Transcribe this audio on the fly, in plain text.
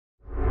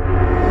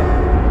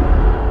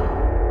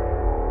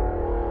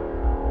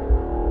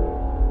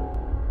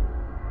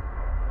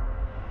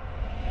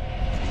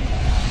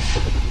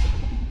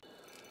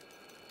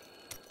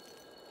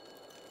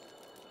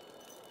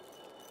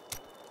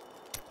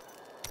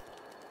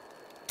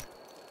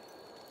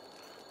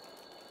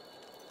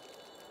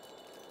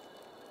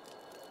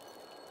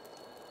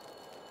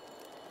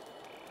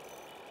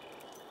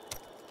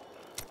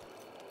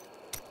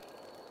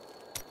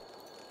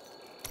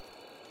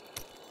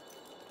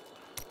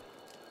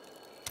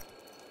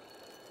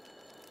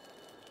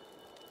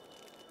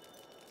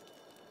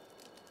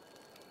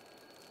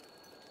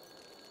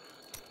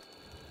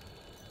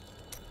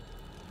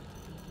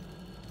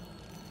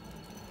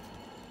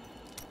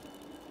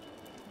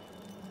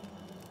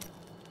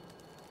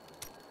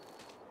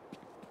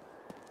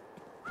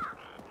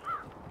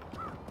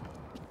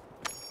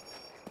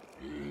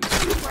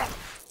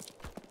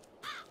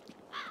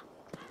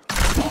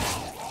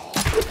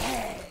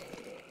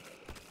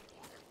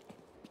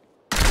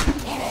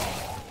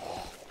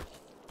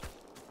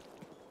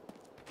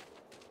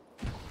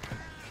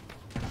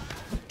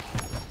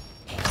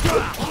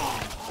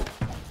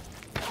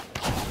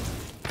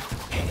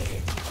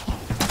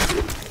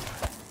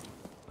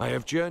I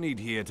have journeyed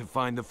here to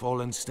find the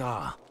fallen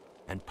star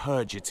and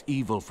purge its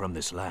evil from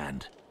this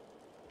land.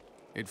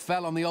 It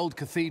fell on the old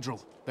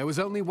cathedral. There was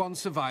only one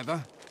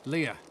survivor,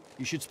 Leah.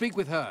 You should speak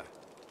with her.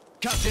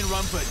 Captain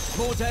Rumford,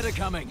 more dead are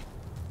coming.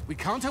 We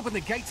can't open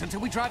the gates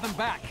until we drive them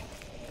back.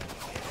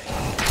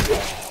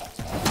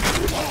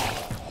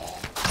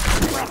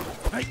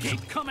 They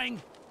keep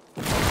coming!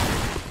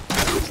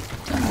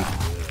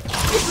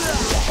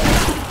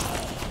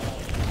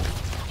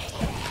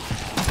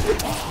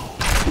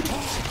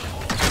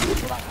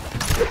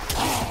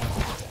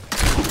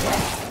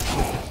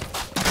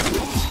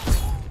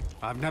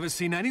 I've never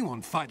seen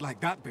anyone fight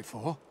like that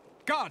before.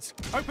 Guards,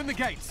 open the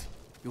gates!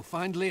 You'll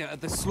find Leah at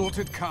the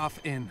Slaughtered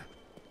Calf Inn.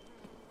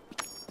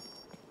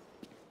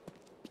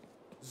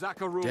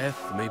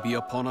 Death may be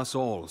upon us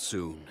all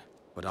soon,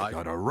 but I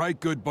got a right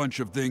good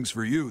bunch of things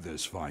for you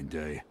this fine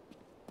day.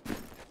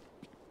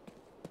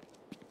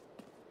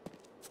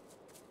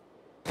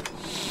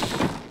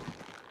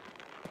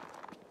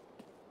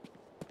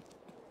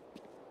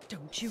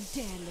 Don't you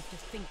dare lift a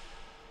finger.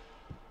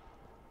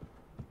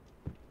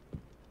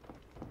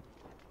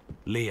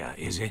 Leah,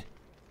 is it?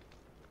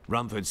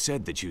 Rumford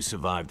said that you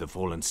survived the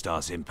fallen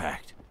star's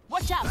impact.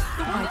 Watch out!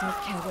 I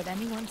don't care what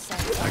anyone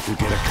says. I could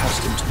get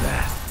accustomed to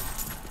that.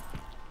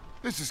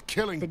 This is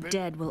killing me. The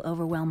dead will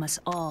overwhelm us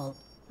all,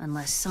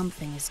 unless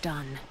something is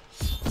done.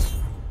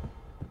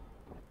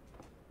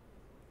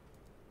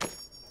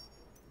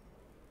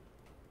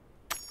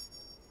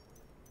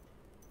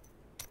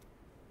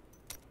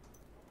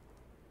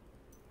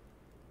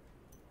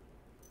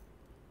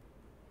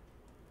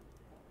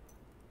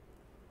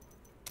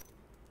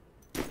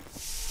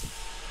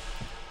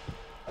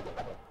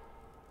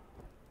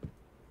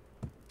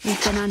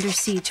 We've been under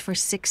siege for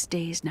 6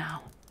 days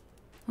now.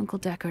 Uncle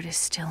Deckard is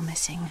still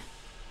missing.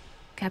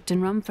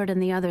 Captain Rumford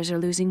and the others are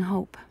losing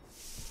hope.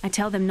 I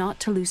tell them not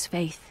to lose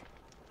faith,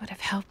 but if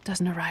help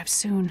doesn't arrive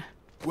soon...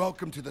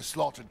 Welcome to the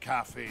Slaughtered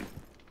Calf Inn.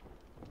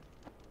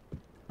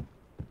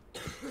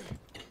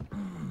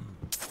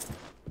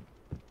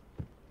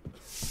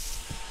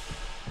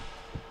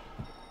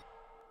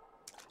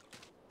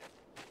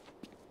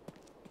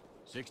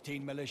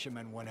 "16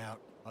 militiamen went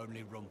out,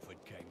 only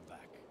Rumford came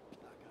back.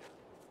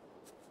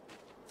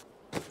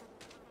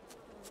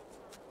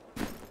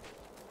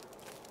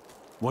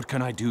 What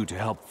can I do to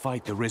help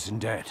fight the risen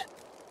dead?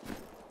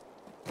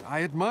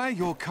 I admire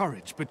your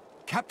courage, but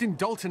Captain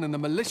Dalton and the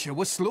militia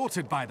were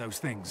slaughtered by those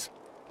things.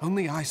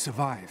 Only I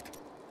survived.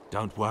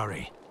 Don't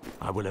worry.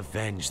 I will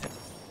avenge them.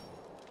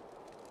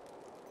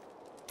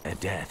 Their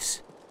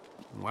deaths.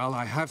 Well,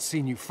 I have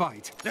seen you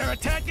fight. They're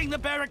attacking the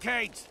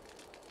barricades!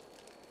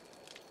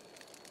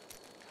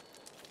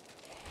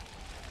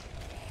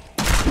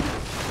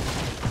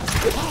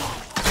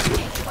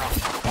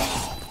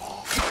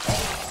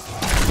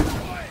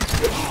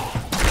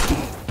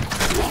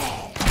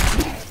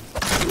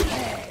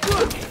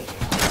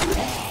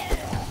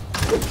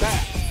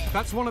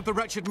 That's one of the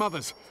wretched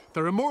mothers.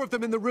 There are more of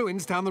them in the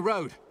ruins down the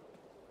road.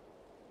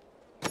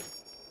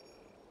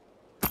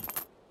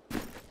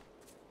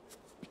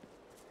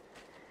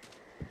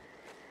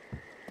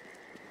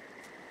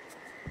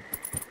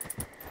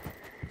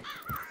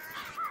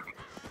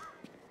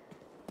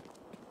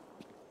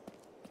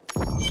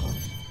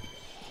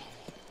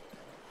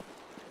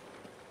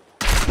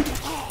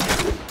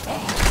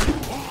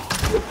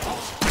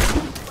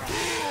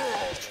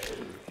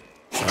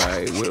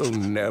 I will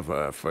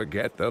never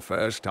forget the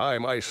first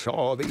time I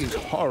saw these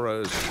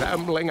horrors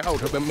shambling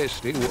out of the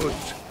misty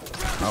woods.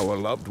 Our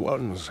loved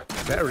ones,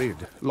 buried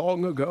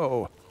long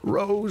ago,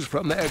 rose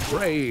from their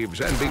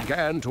graves and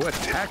began to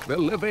attack the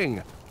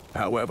living.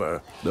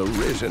 However, the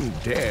risen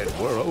dead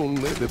were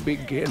only the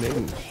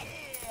beginning.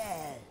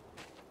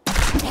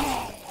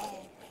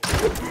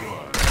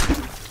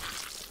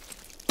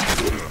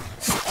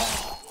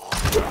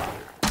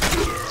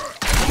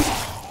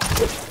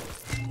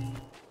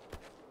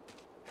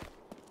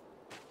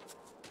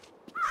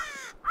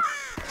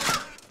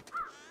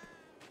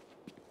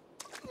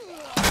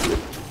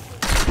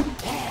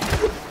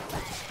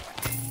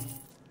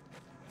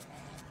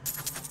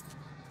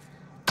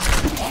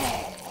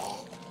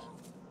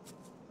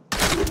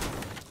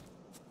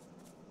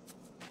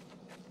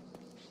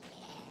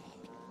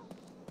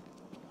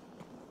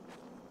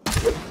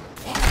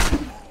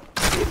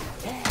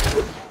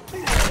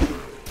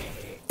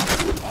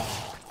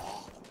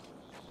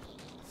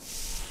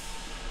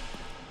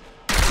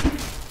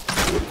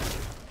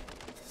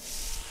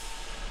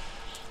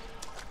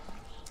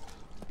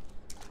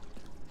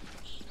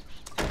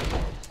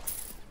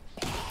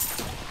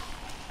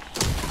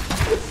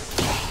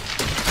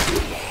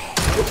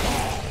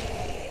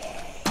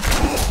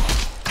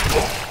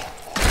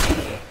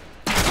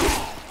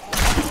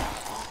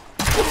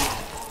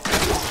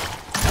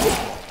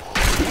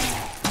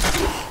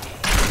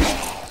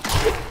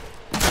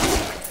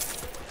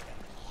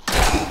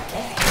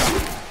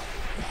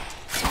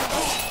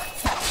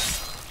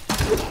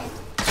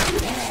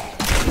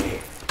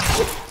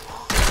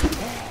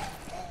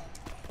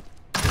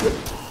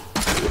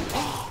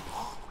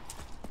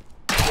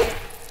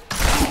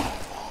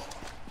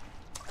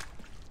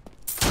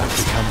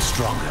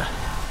 stronger.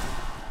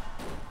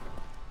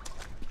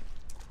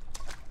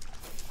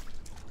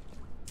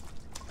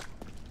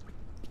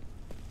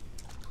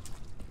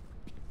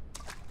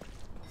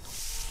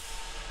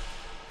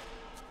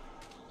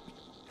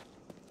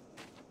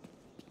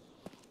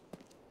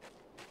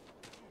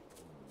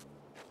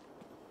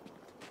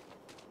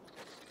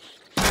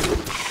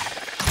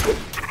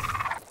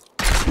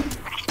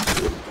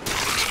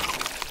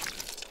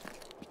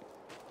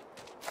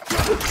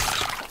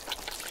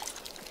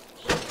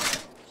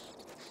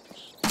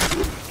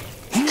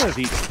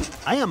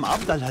 I am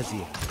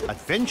Abdalhazir,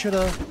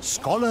 adventurer,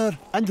 scholar,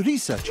 and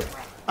researcher.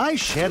 I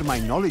share my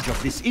knowledge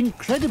of this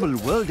incredible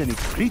world and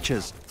its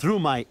creatures through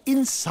my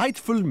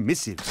insightful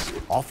missives,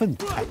 often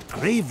at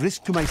grave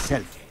risk to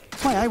myself.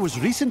 Why, I was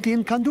recently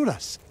in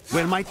Honduras,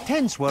 where my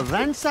tents were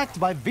ransacked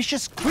by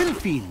vicious quill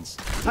fiends.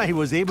 I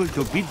was able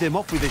to beat them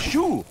off with a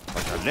shoe,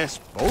 but a less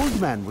bold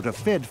man would have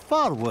fared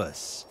far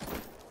worse.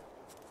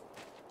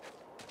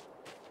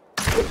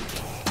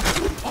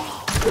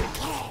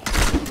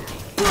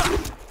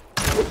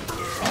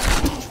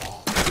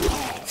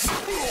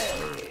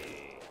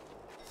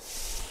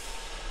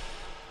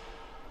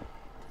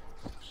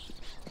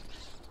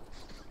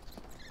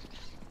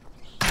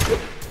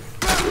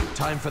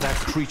 Time for that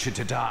creature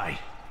to die.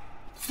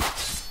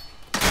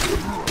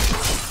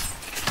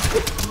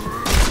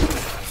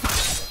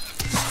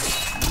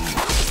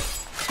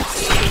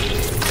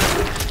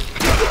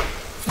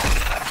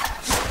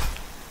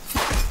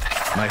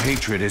 My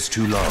hatred is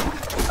too low.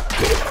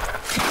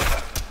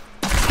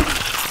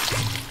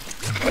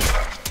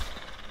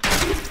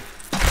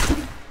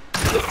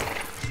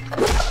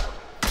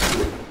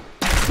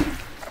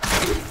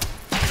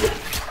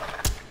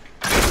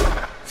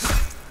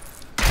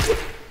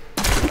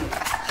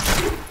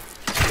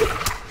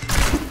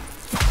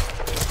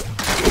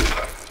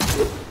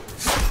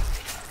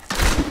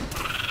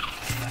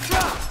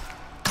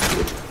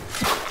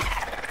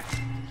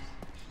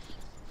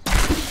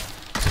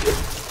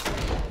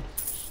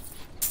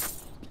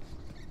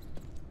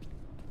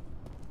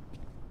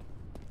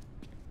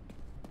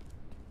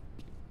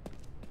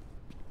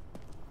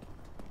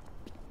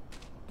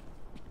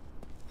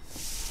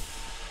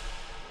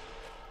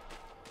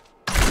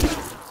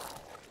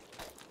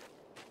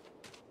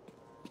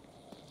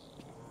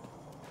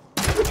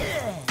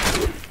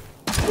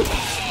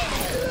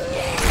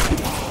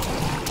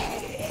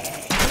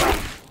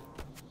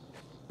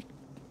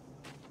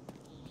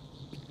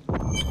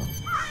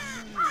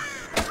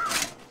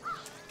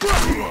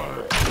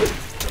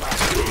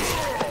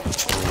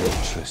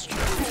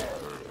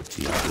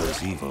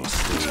 DIABLO's evil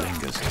still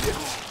lingers in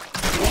it.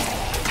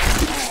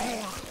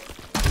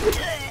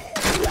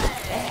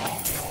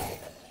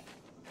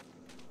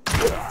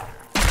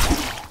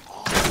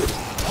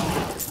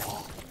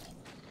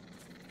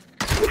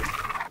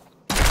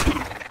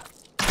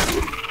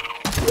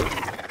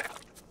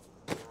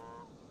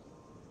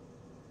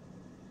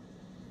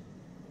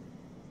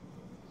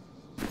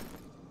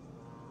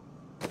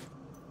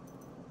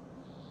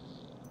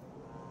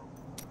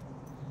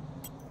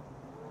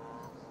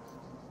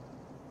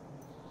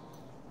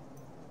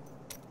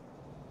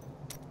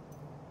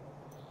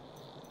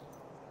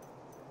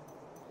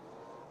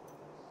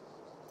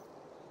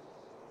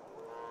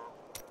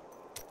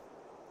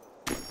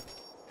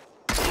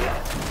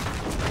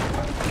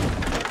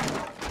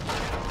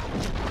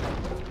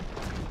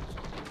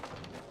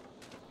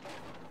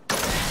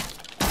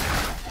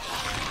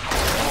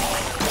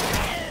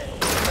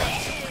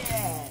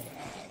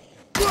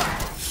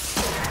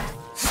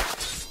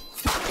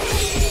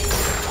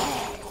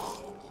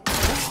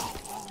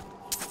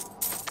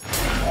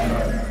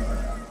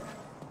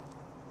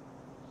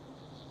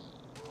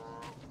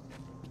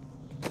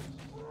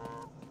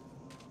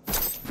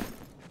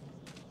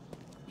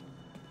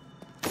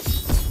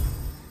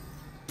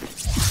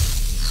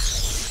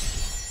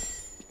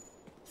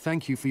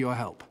 Thank you for your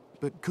help.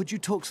 But could you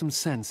talk some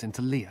sense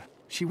into Leah?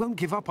 She won't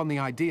give up on the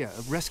idea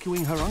of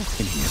rescuing her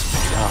uncle.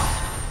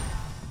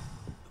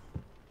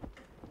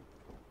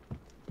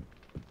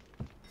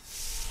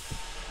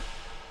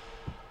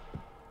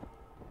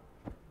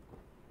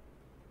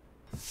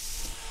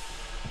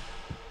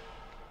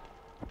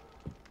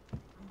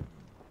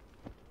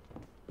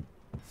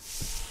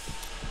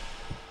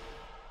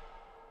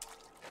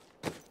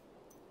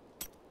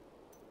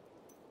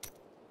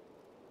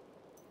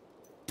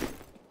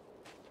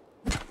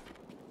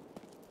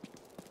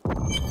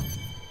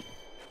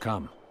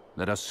 Come,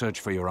 let us search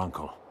for your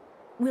uncle.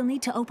 We'll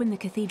need to open the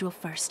cathedral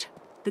first.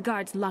 The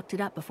guards locked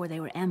it up before they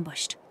were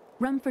ambushed.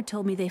 Rumford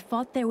told me they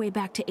fought their way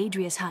back to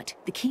Adria's hut.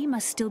 The key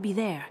must still be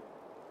there.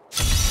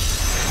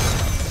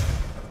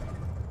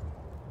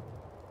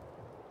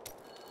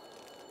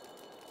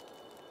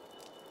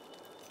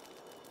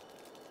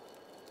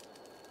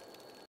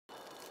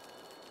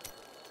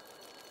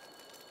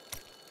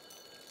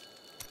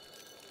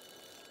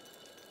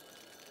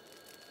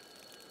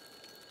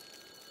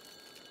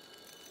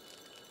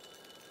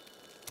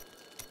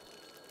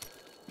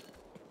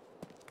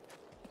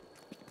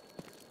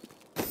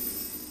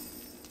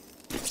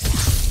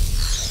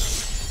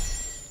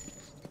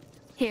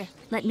 Here,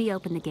 let me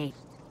open the gate.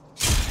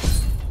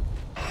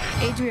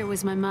 Adria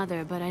was my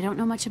mother, but I don't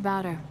know much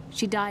about her.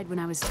 She died when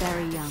I was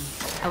very young.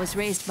 I was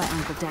raised by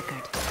Uncle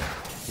Deckard.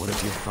 What of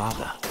your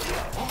father?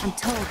 I'm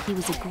told he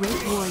was a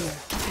great warrior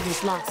who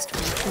was lost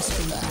when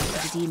Tristram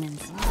fought the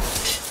demons.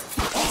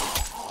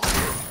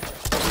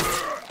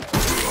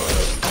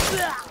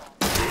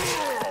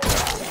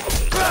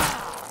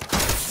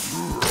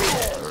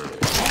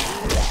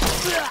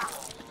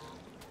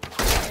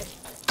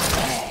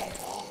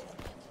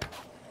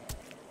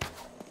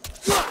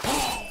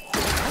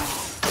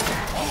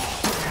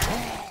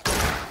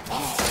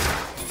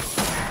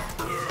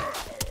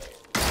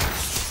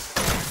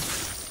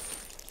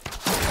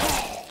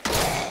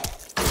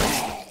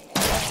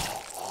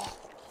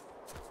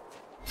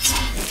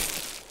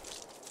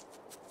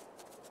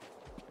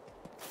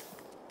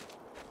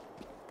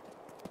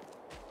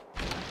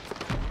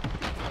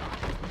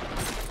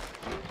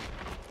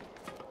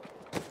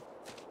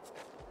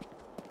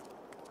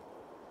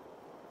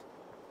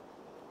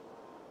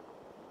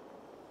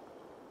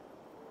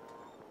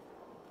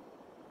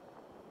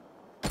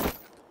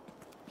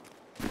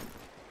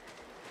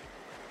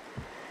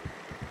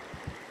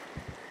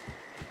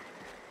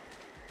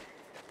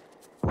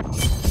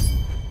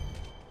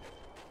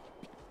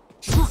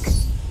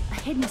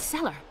 Hidden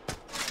cellar.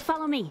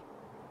 Follow me.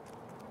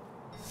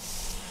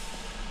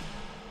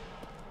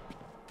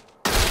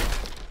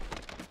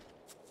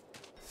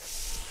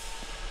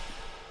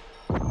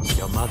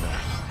 Your mother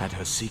had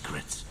her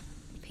secrets.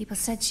 People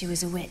said she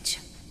was a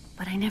witch,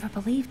 but I never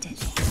believed it.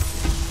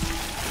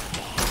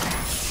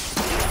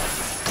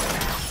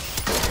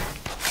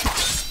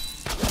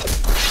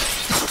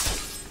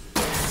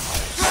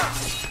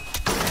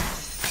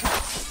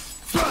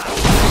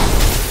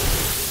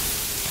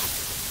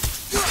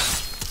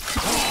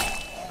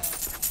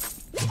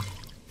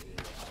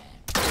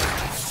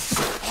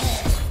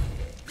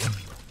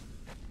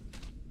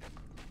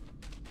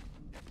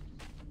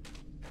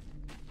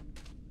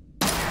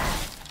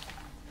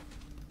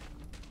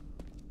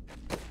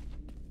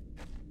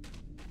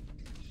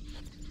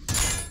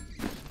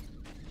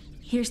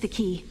 Here's the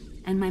key,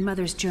 and my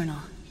mother's journal.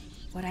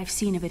 What I've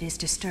seen of it is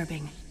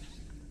disturbing.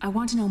 I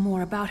want to know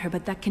more about her,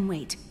 but that can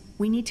wait.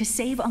 We need to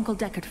save Uncle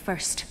Deckard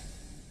first.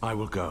 I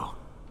will go.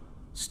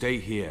 Stay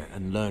here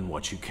and learn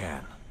what you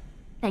can.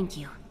 Thank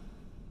you.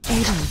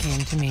 Aiden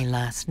came to me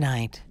last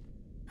night.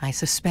 I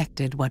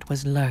suspected what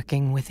was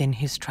lurking within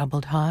his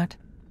troubled heart.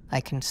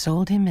 I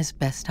consoled him as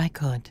best I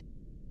could.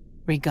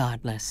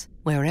 Regardless,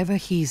 wherever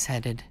he's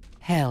headed,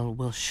 hell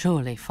will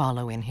surely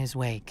follow in his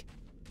wake.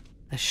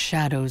 The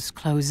shadows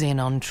close in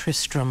on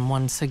Tristram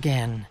once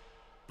again.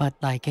 But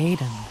like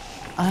Aiden,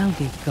 I'll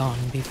be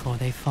gone before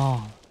they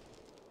fall.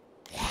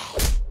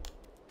 Get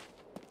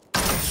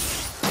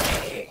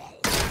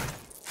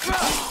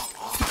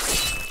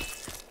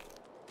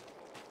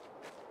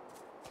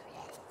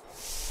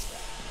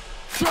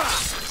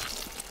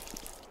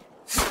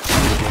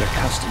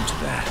accustomed to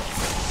that.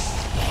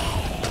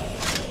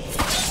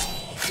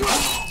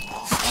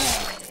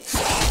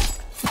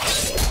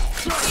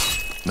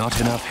 Not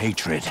enough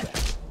hatred.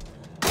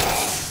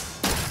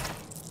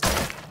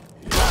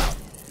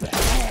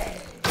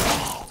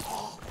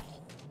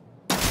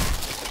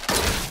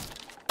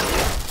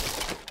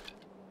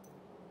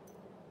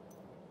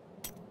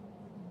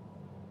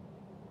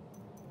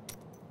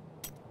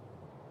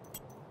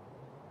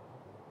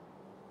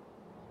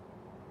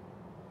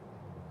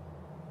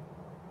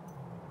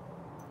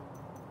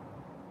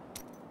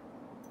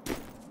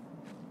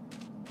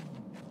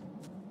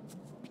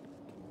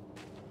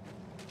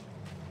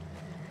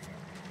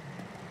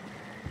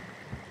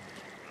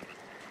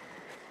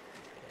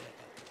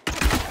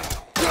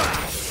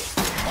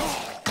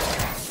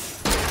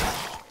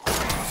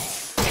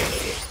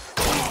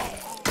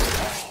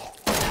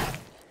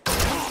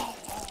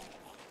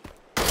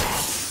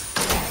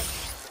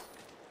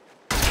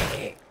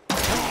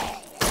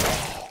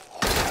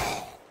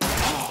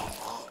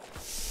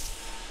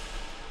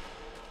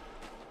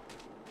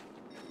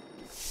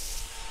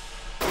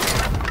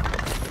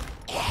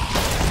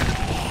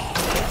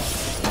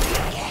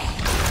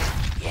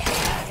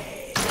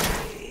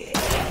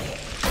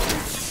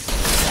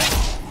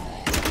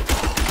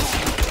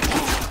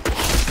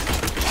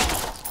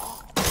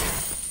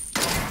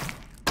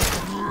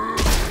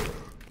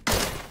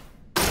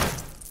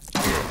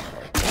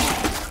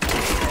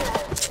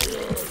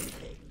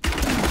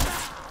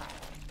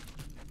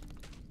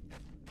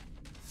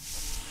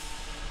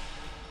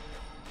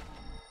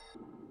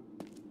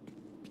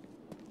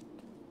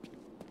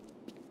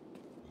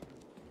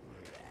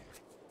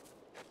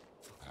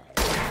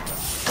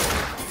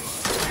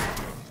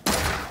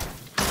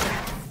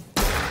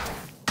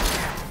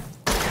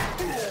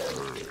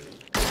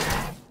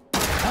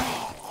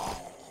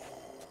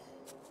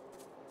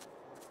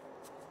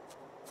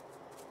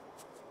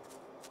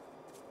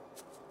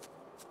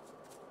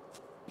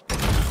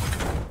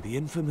 The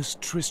infamous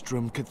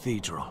Tristram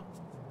Cathedral.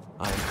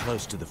 I am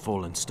close to the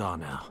fallen star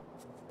now.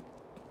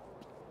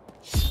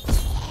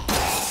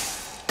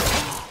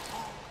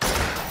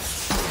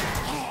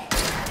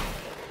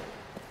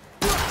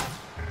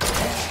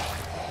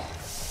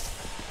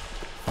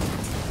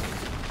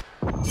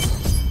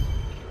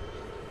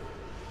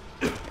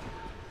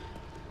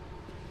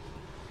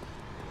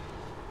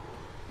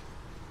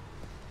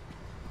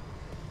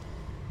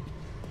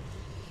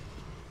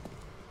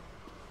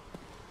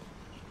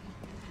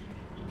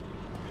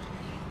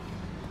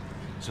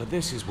 So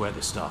this is where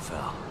the star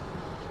fell.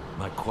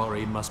 My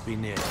quarry must be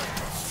near.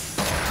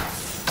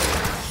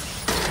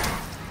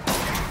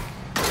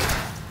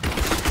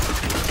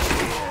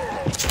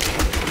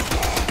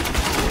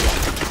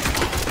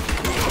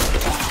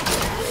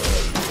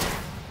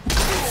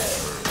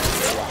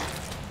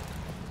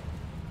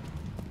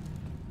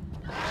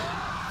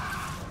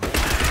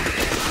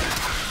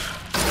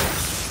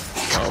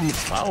 Some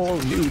foul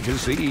new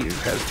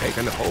disease has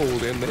taken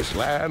hold in this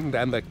land,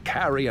 and the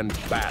carrion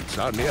bats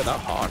are near the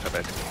heart of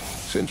it.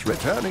 Since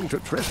returning to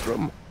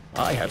Tristram,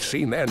 I have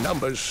seen their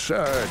numbers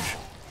surge.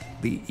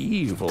 The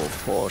evil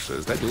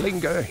forces that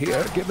linger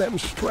here give them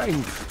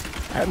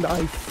strength, and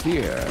I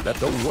fear that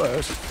the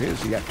worst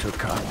is yet to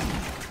come.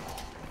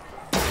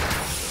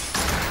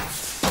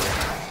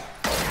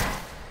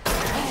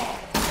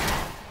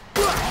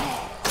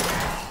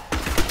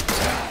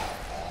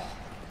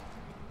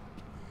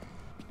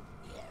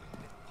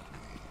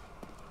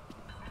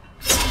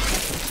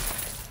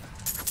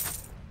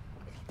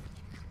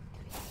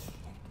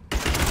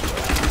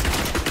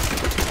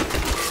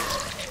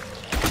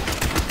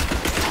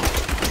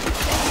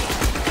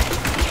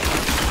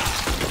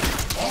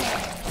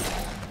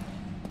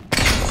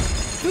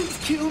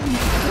 Kill me!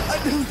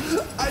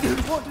 I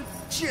don't want to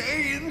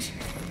change!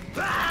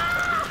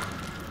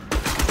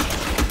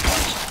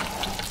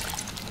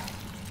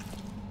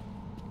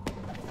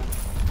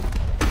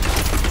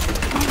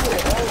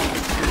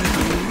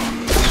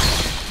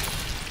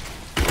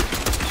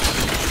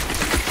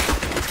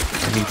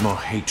 I need more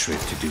hatred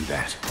to do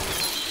that.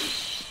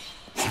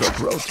 The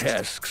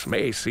grotesques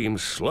may seem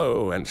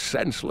slow and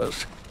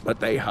senseless, but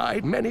they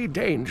hide many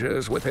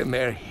dangers within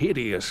their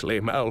hideously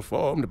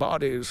malformed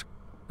bodies.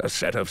 A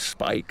set of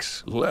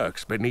spikes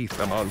lurks beneath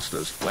the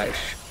monster's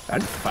flesh,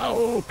 and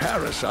foul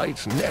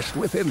parasites nest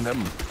within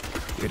them.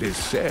 It is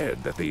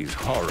said that these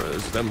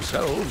horrors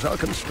themselves are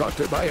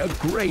constructed by a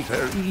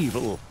greater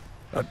evil,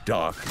 a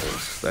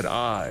darkness that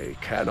I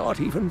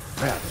cannot even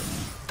fathom.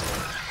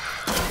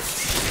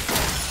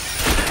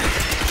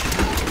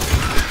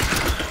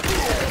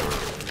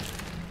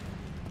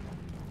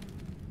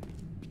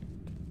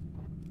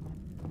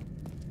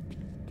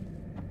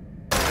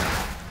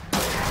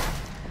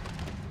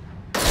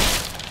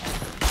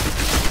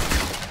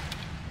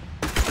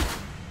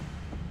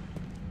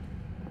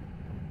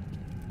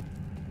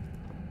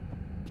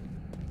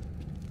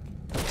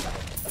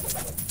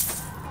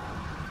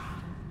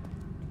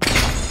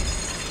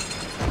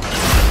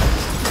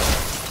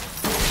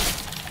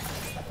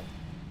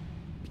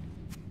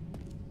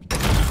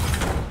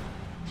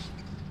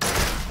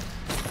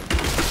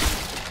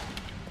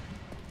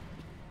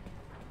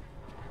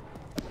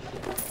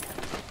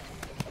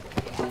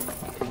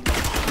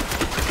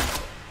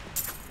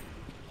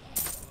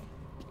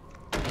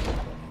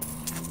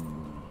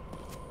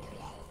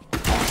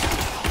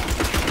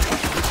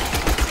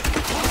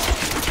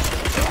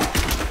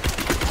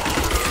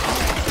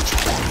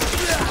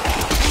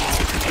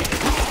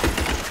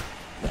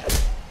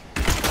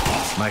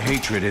 My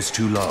hatred is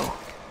too low.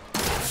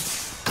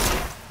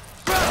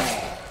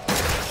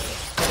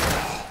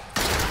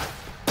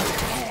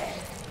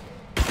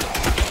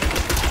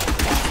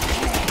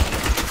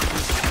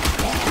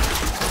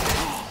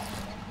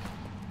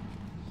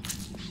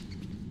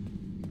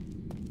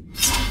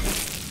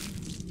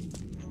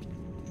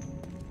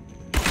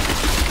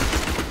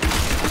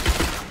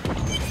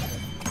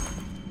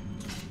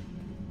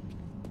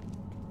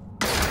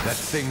 That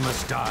thing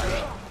must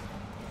die.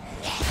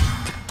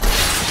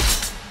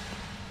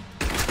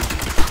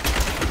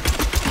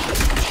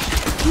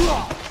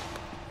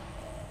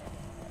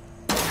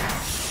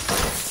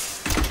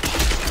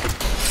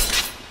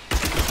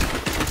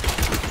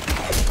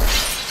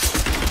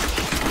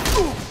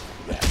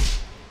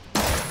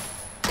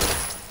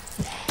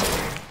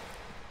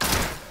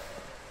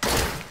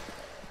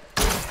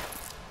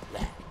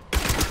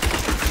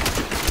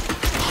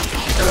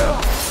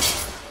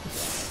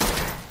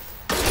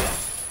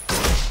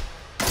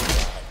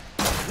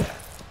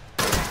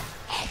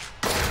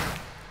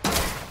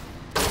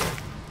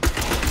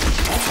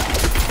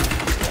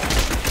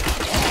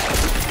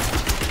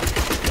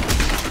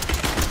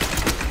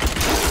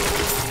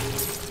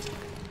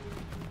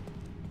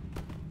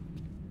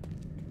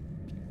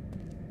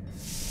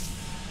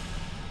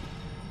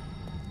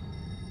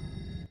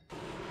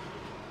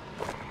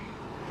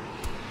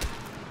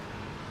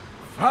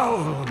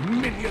 Foul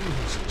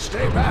minions,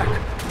 stay back!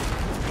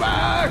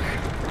 Back!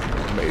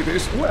 May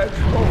this wedge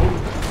hold.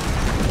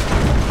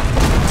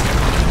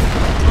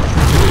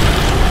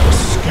 The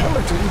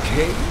Skeleton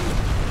King?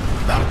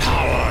 The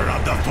power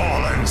of the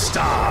fallen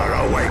star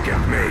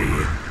awakened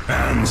me,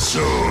 and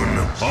soon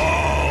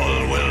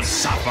all will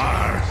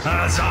suffer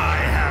as I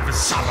have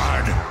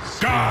suffered.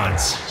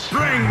 Gods,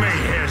 bring me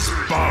his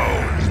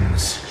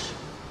bones!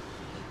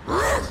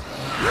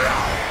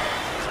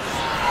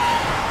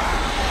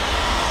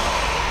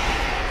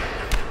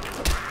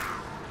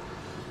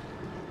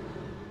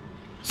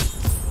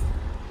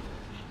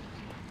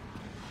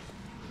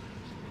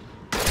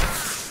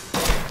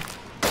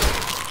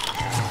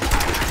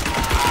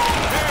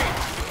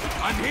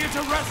 I'm here to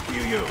to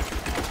rescue you!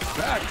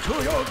 Back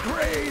to your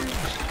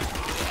graves!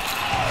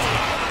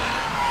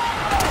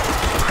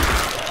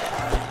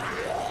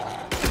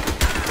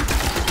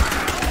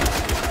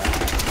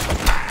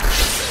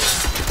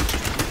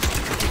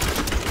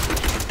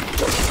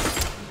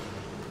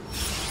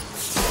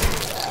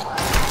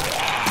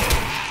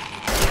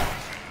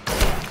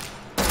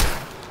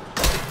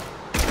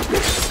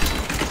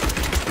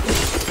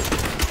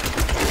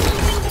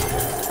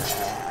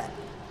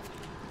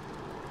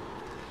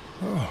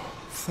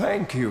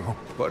 Thank you,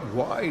 but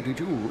why did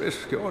you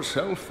risk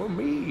yourself for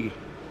me?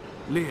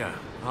 Leah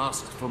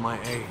asked for my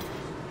aid.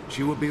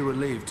 She will be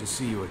relieved to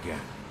see you again.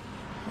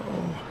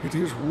 Oh, it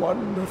is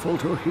wonderful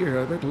to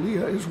hear that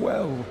Leah is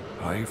well.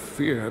 I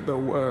feared the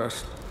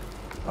worst.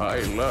 I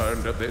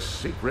learned of this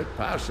secret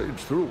passage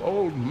through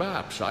old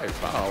maps I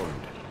found.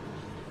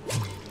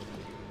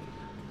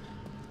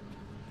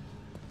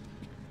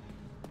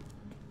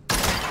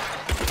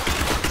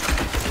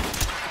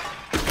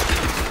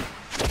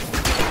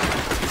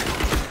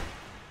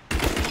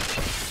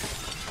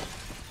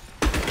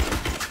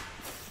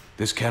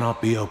 This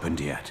cannot be opened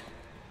yet.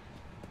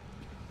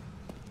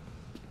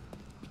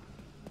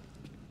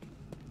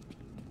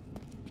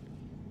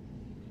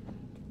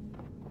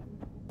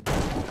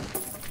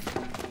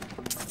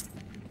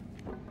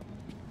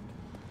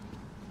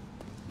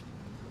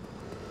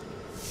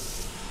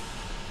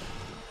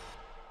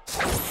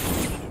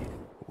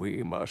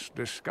 We must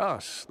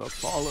discuss the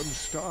fallen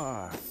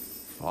star.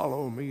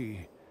 Follow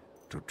me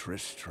to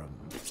Tristram.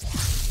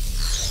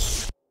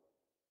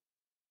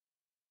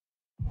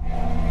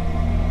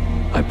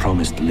 I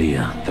promised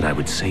Leah that I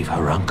would save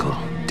her uncle,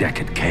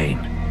 Deckard Cain.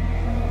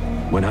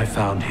 When I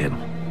found him,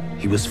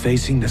 he was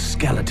facing the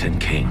Skeleton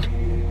King.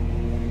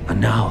 And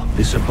now,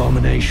 this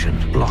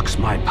abomination blocks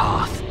my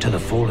path to the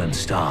fallen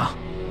star.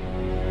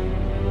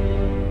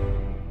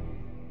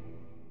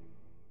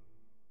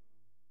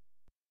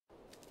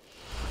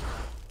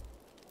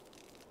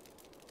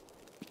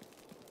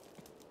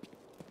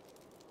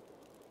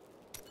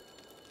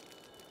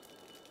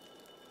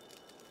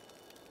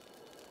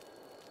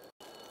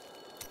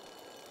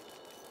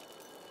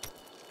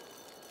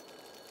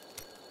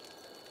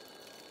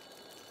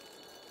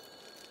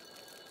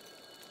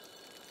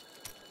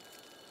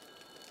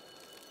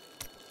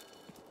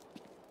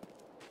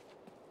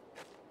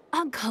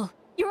 Uncle,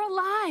 you're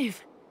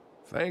alive!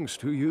 Thanks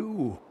to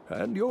you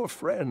and your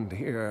friend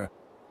here.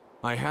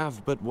 I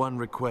have but one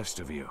request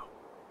of you.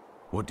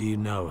 What do you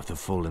know of the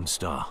fallen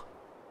star?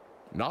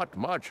 Not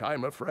much,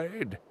 I'm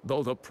afraid,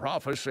 though the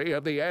prophecy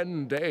of the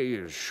end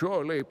days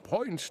surely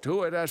points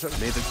to it as a...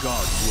 May the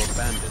gods who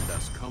abandoned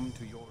us come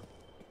to your...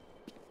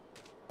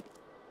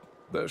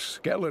 The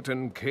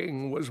Skeleton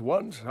King was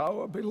once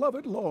our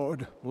beloved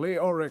lord,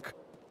 Leoric.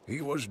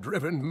 He was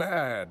driven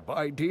mad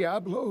by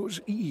Diablo's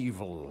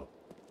evil.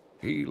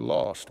 He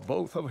lost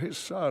both of his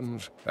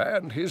sons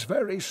and his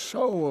very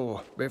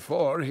soul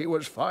before he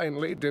was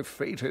finally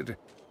defeated.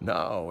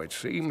 Now it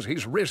seems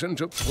he's risen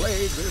to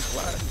plague this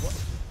land.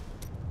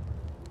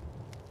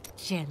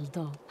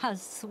 Geldo, how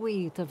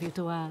sweet of you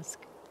to ask.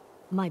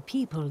 My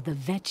people, the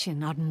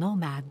Vetchin, are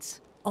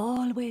nomads,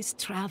 always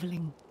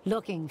traveling,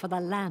 looking for the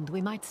land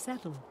we might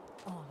settle.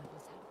 All of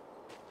us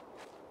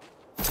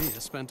have.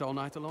 Leah spent all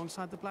night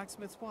alongside the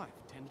blacksmith's wife,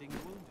 tending the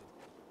wounded.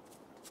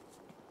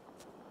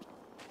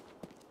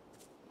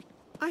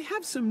 I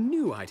have some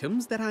new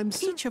items that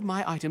Each of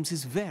my items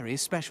is very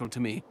special to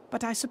me,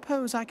 but I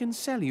suppose I can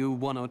sell you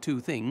one or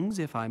two things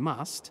if I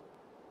must.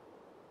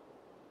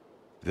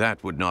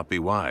 That would not be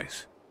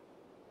wise.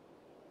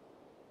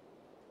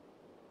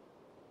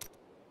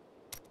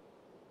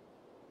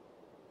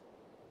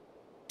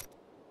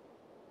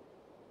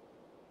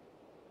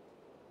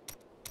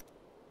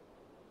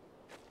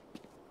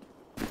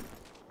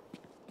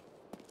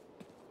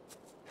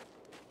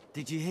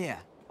 Did you hear?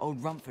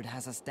 Old Rumford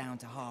has us down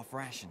to half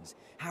rations.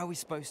 How are we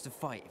supposed to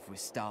fight if we're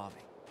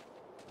starving?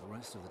 The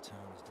rest of the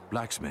town is down.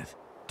 Blacksmith,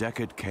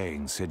 Deckard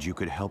Cain said you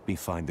could help me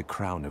find the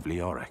crown of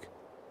Leoric.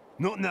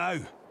 Not now.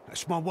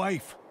 It's my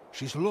wife.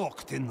 She's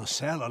locked in the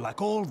cellar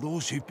like all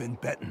those who've been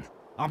bitten.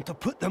 I'm to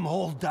put them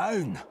all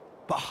down.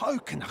 But how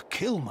can I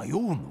kill my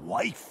own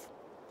wife?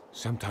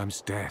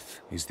 Sometimes death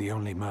is the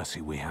only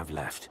mercy we have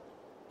left.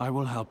 I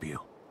will help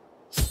you.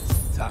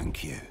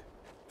 Thank you.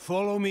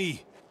 Follow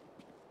me.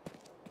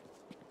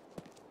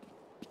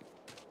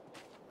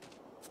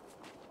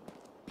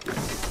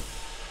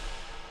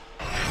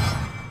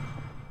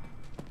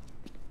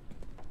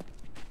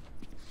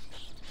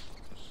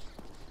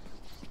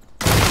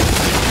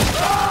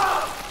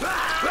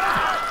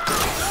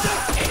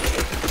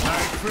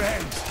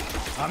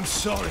 I'm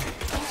sorry.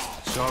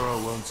 Sorrow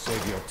won't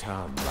save your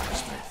town,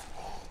 blacksmith.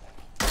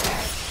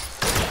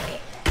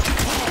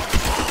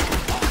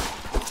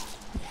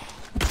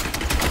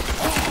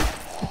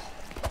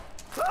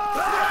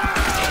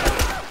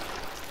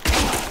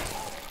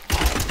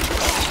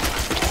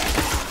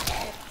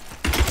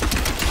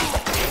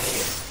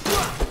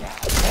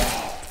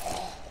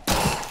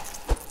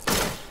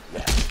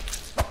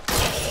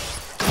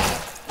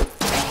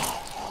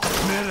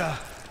 Mira,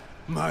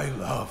 my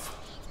love.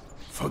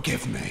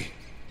 Forgive me.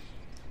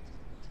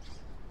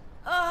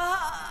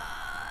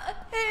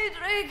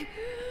 Hedrig!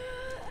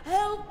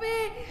 Help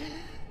me!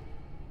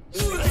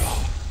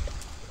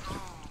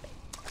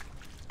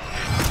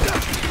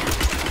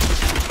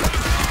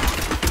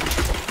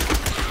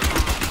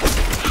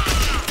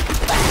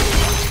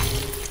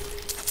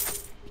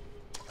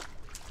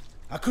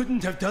 I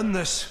couldn't have done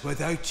this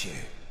without you.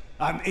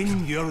 I'm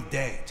in your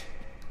debt.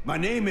 My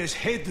name is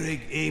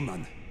Hedrig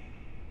Aemon.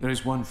 There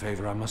is one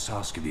favor I must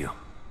ask of you.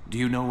 Do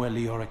you know where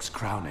Leoric's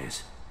crown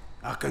is?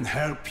 I can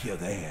help you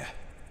there.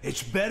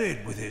 It's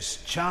buried with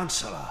his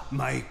Chancellor,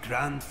 my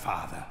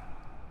grandfather.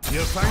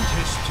 You'll find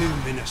his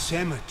tomb in a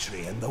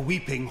cemetery in the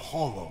Weeping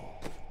Hollow.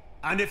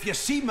 And if you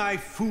see my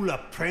fool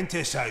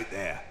apprentice out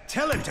there,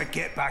 tell him to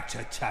get back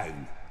to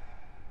town.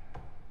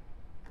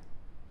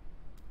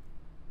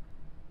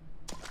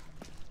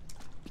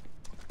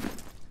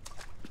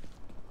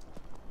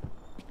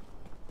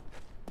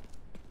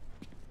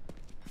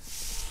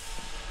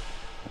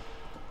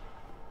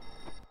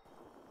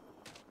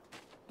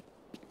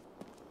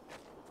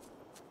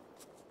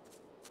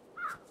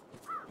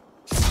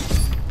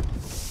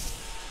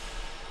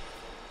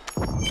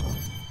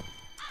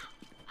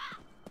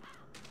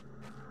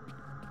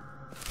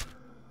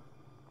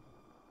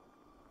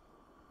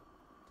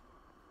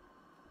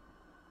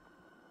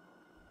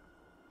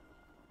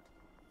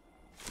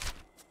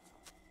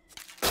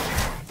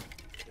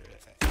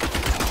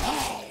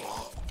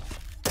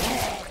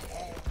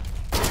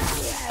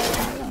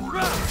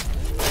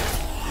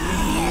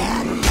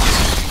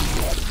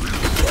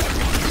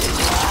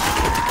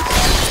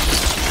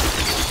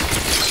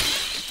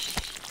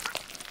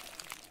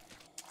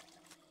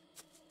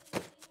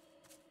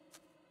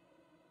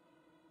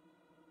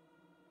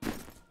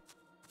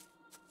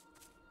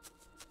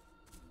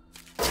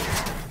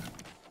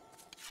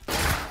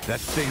 That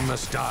thing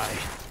must die.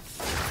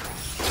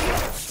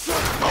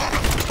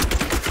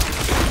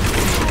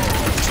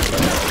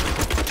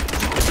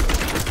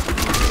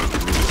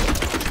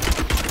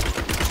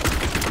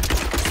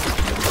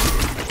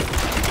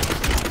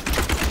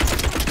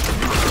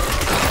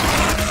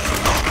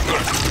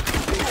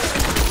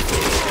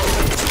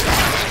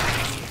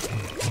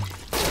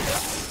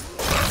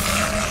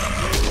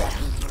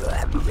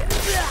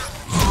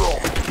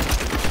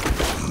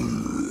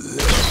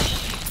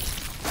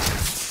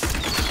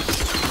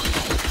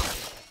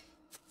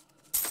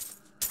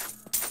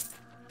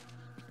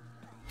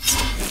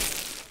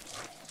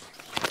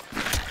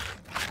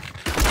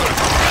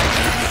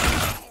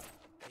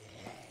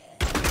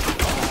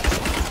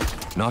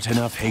 Not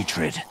enough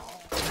hatred.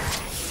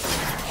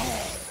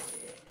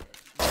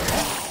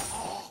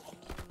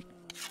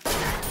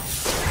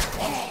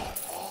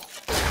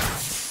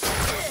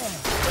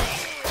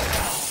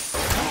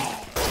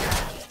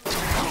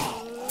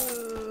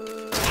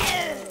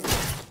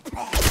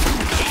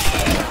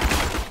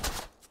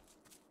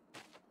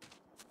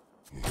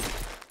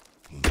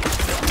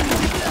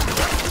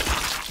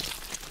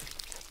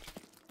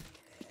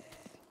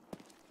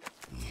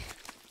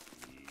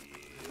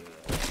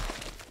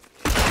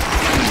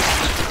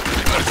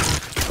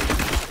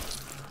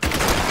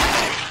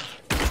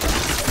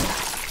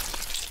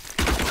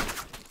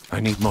 I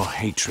need more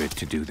hatred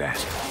to do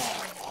that.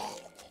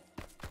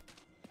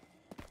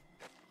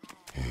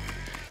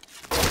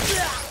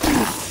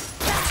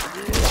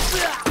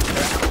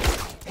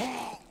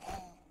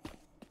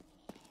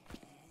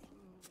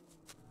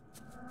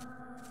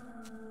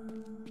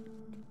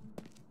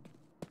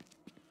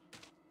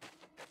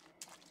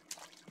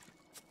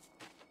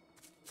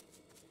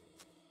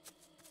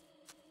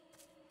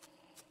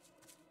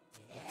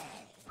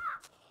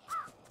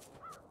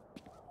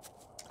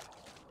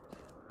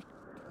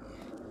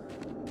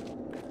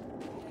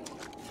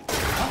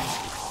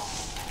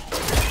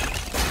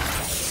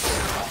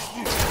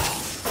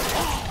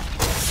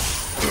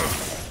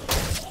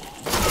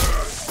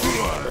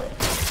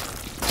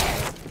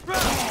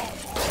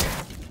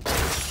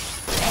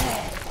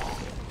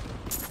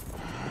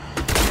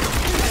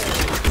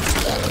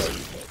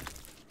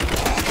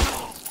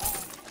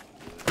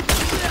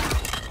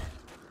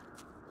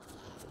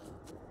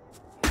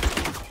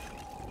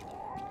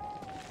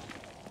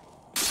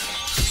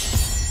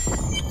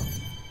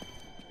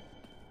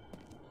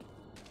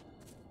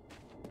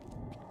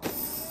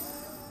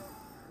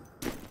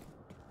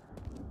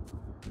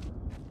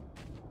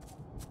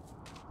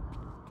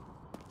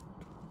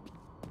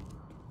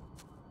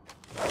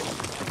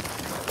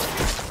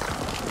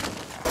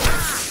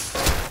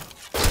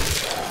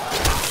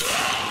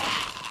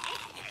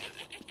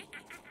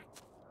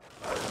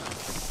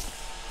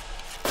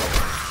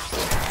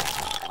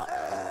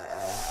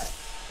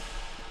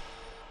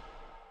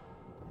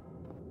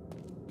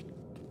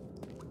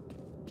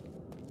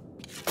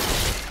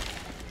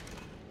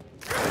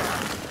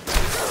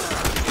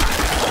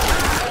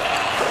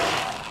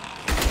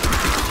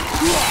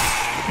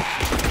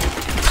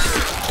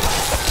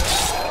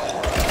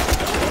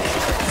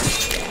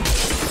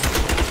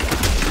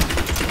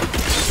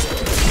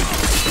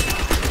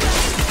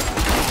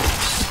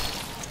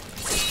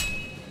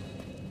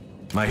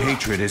 My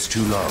hatred is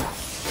too low.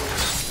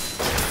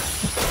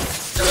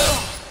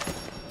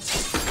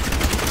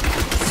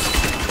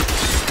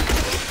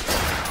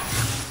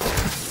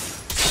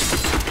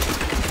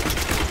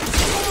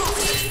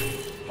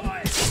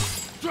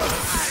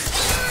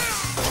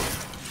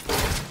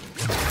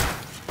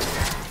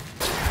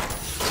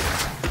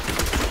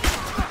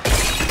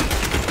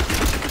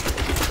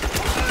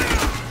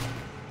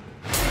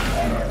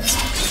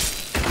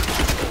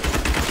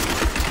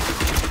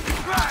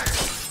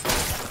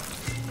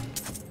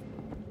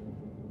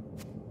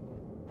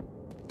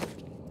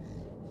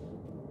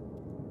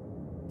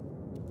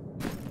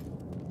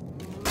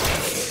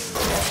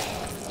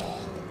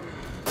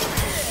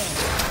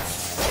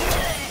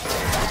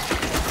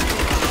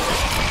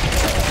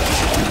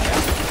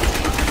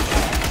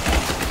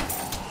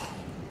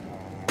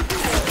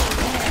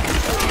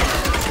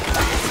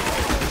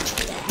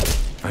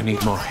 I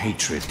need more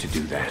hatred to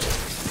do that.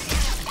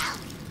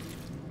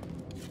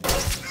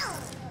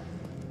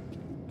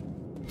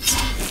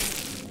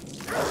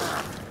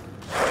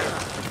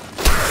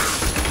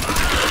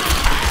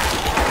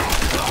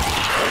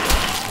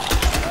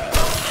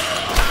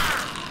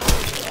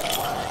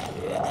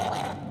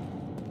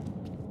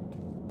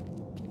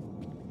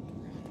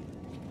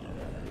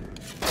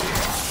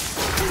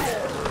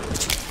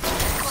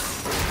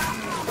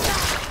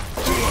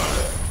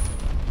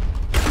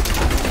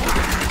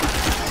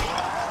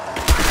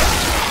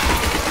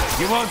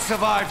 You won't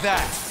survive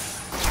that!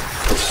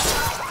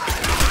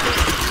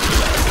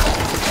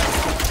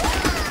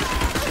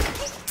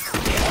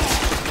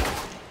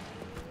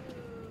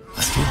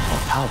 I feel more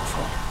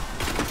powerful.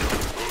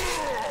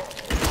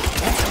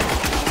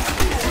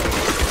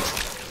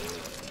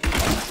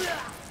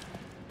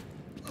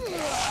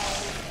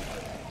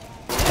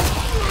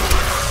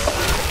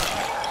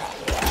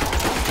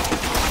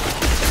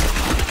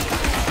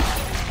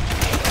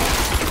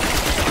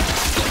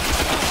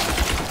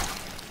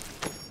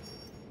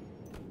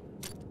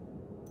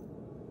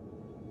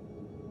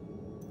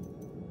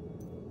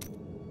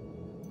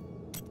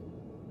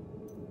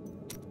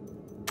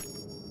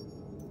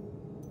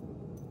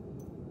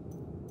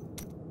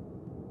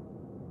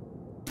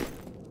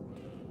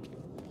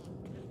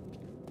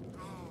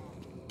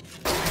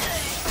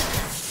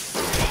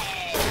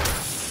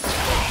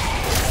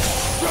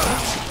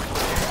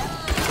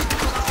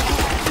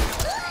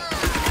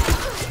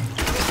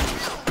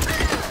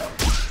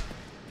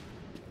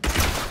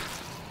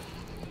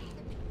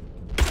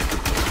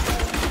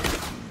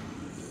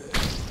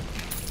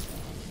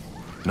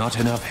 Not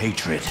enough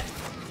hatred.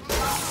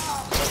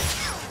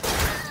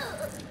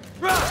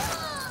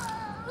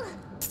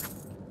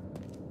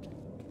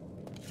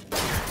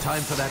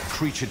 Time for that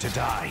creature to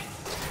die.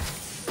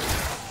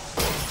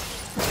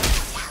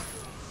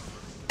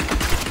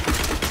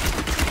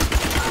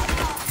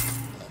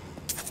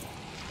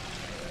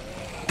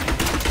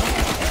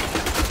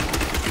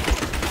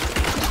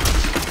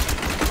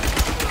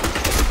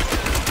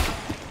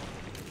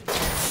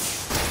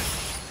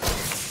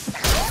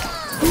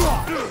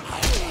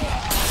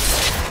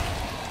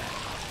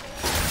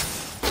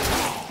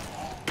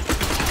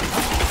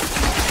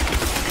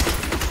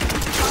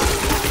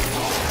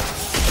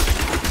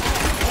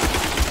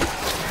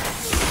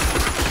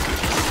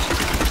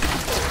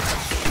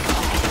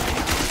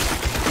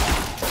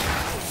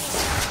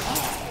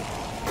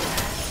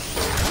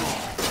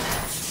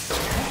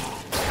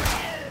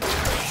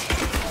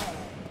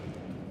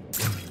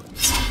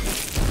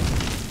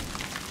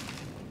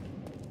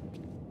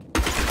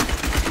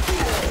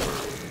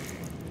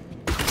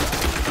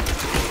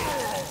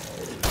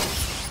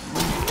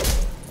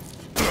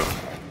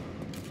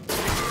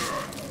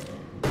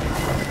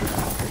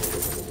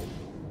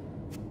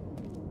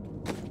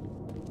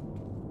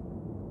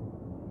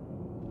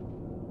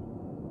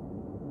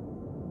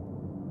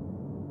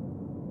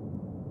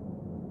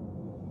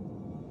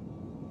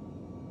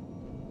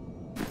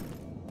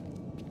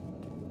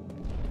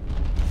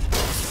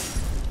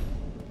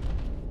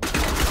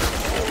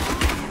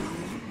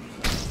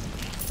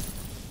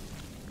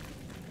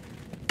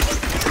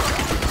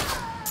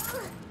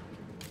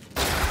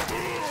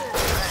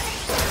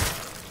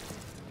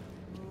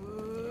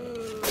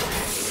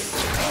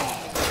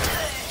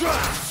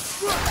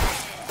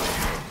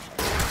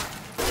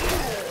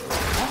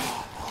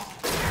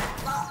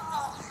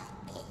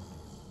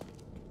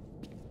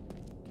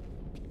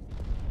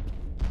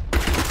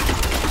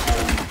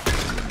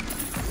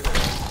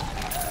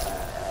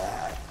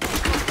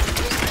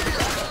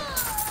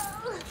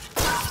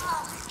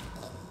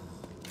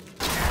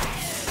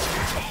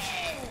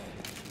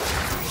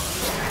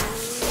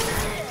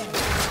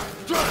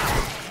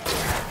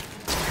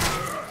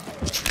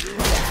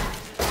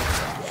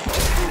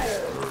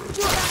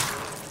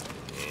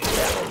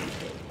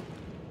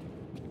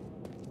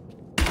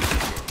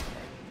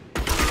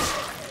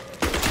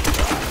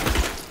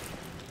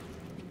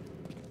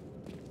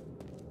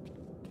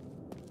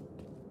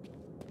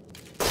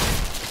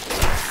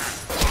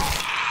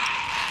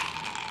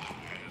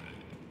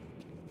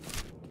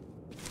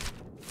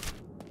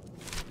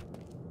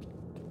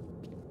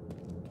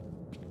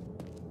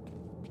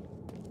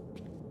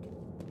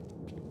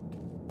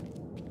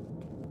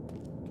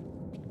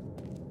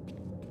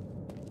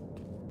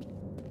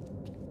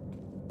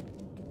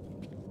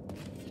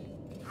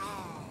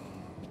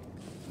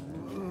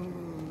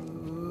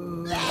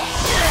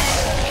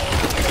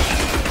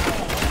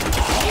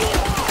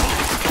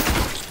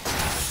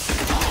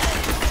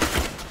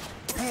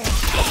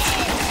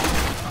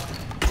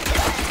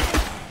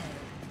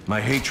 My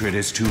hatred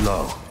is too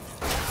low.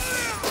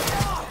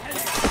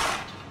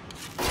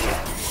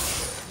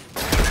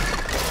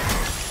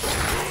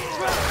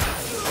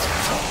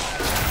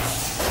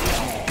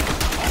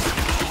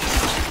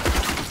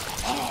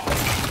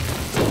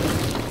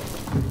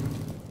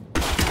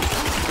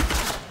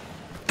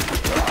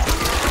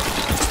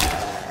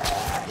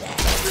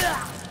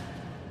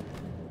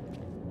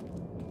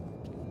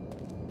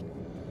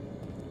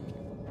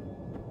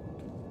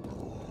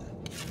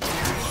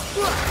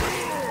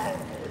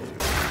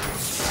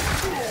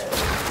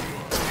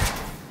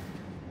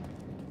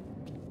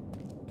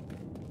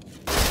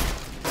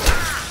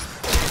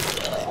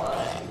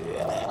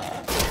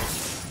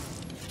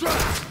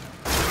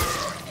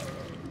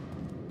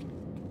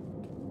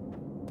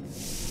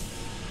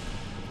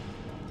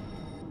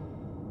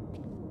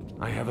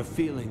 have a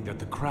feeling that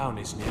the crown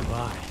is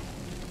nearby.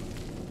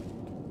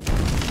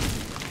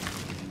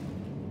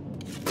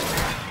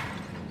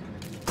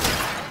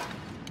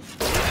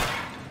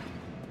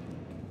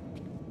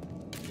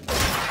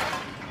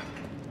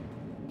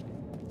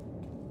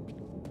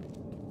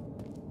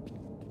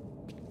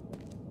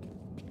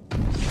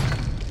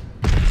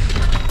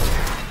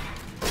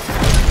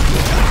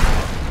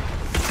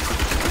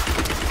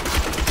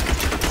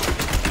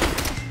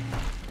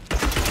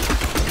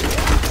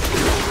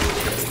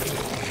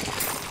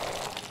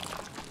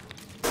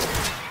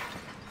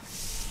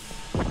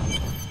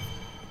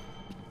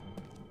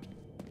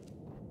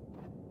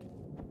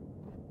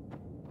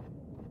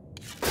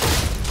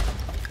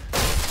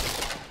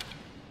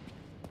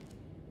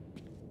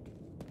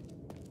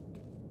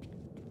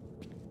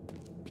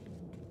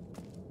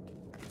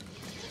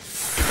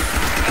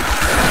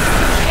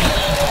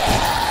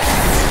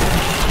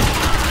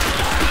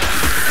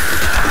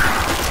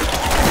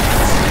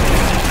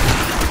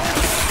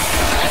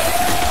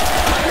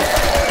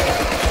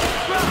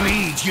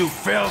 You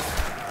filth!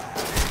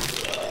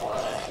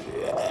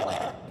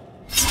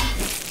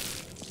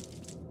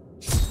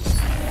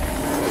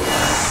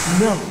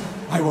 No!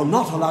 I will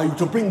not allow you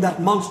to bring that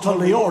monster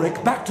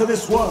Leoric back to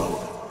this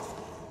world!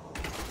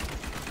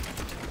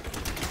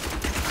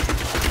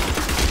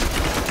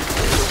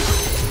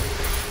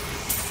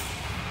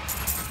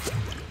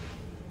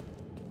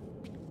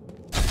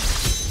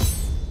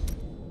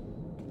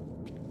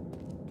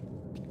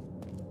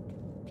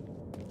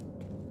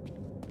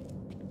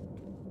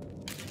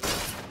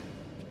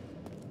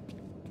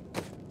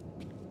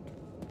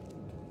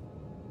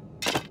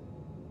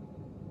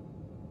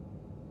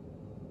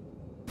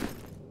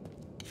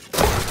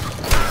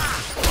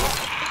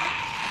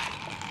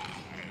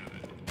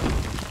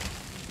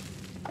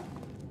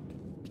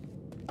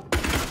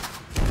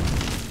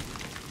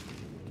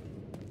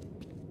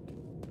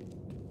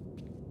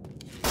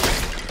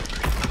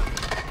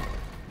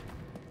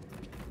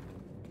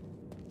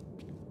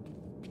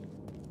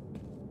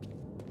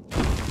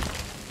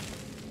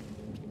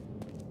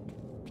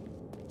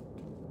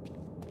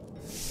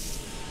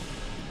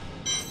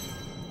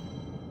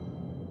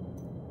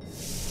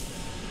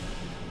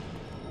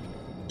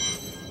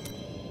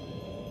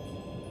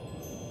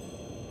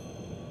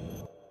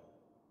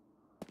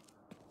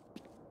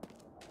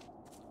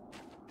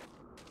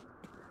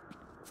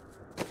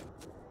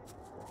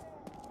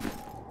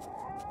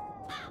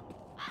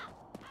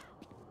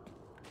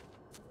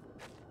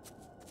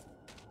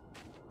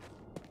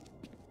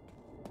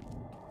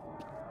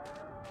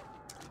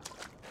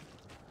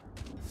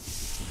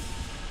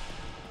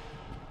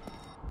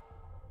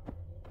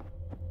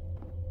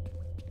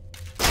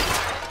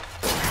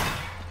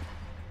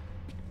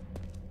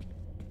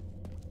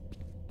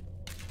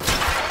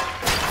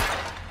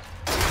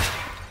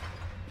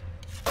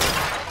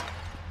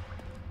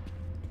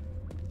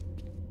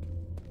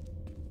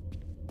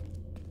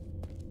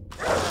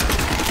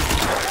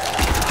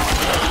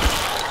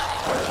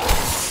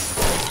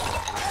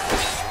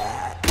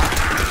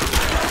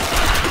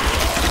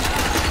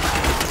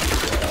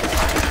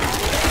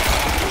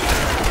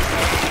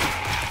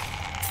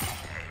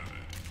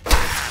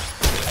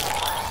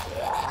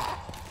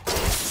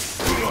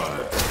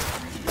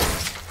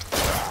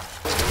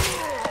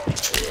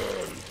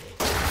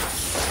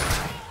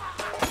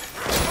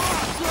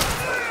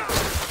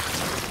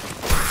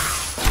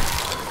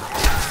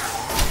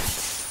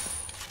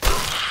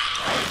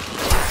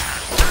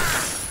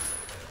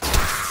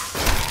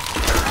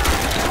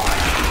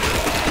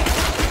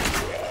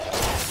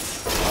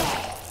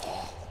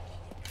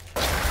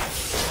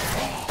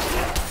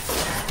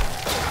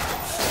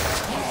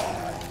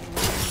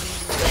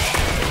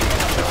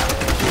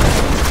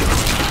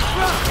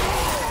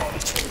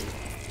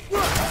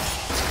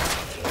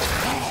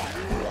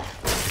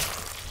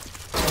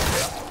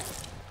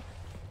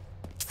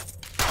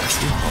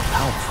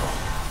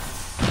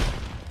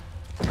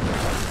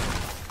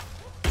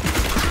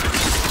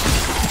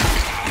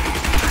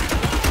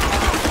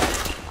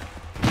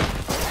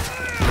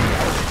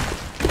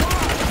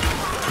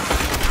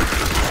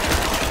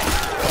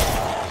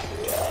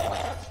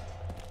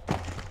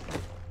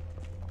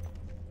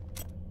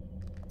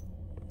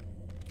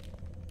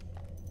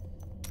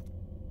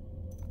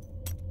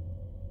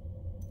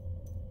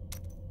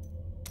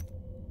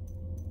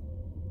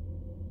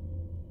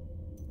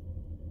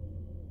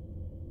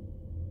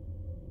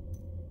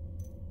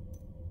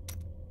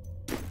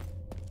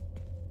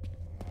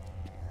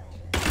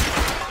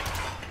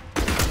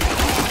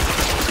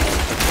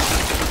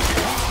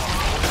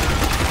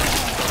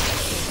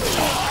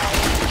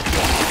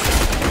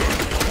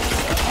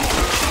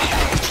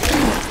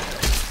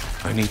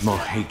 I need more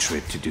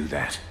hatred to do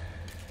that.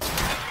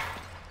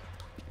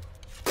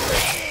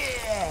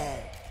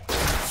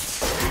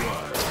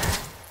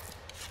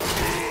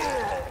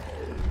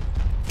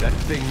 That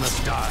thing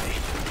must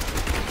die.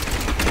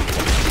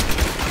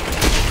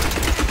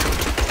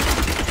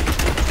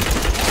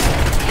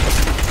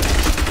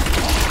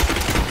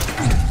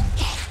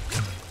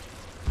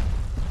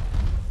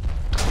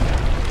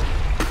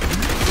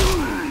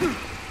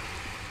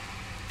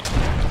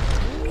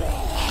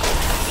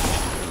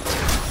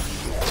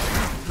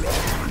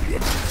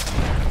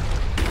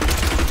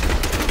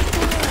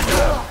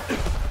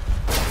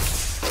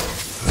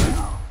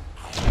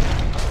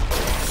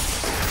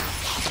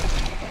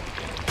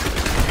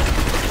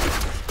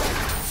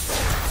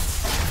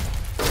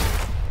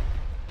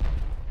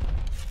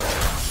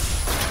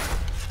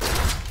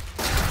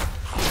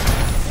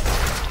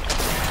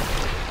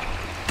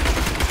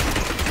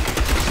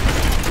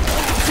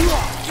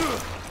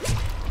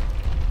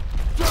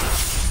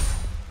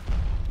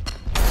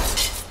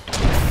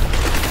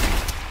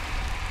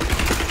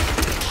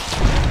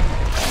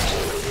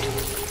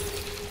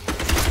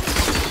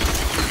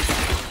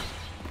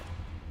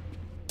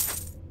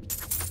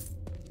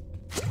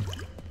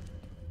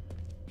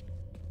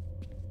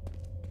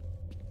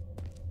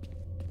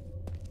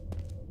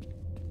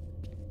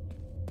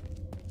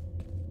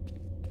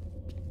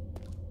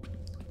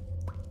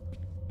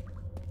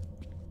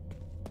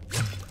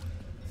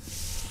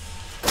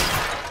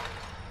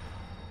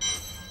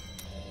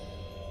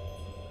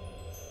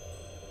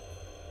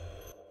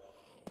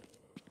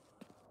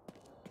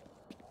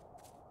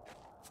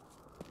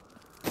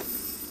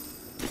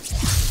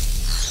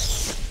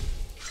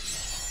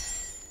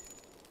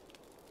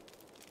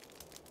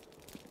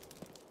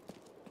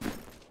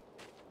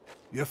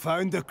 You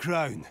found the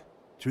crown.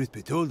 Truth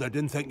be told, I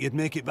didn't think you'd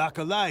make it back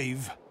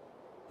alive.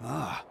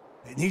 Ah,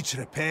 it needs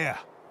repair.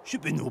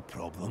 Should be no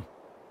problem.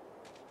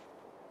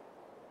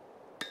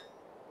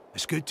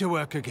 It's good to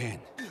work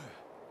again.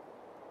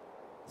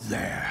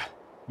 There.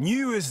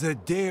 New as the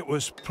day it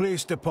was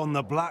placed upon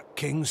the Black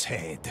King's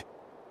head.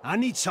 I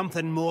need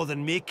something more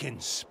than making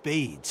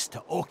spades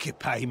to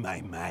occupy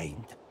my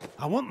mind.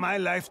 I want my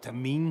life to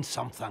mean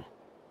something.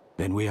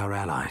 Then we are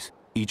allies.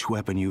 Each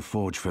weapon you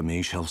forge for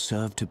me shall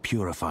serve to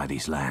purify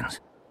these lands.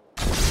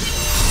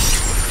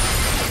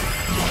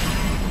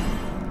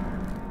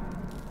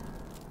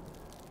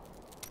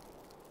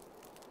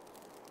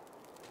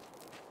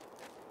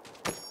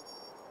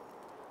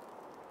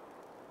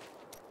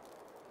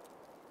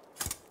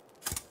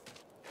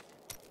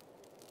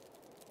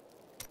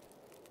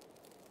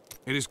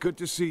 It is good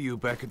to see you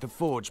back at the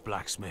forge,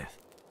 blacksmith.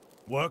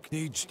 Work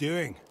needs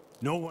doing.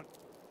 No one...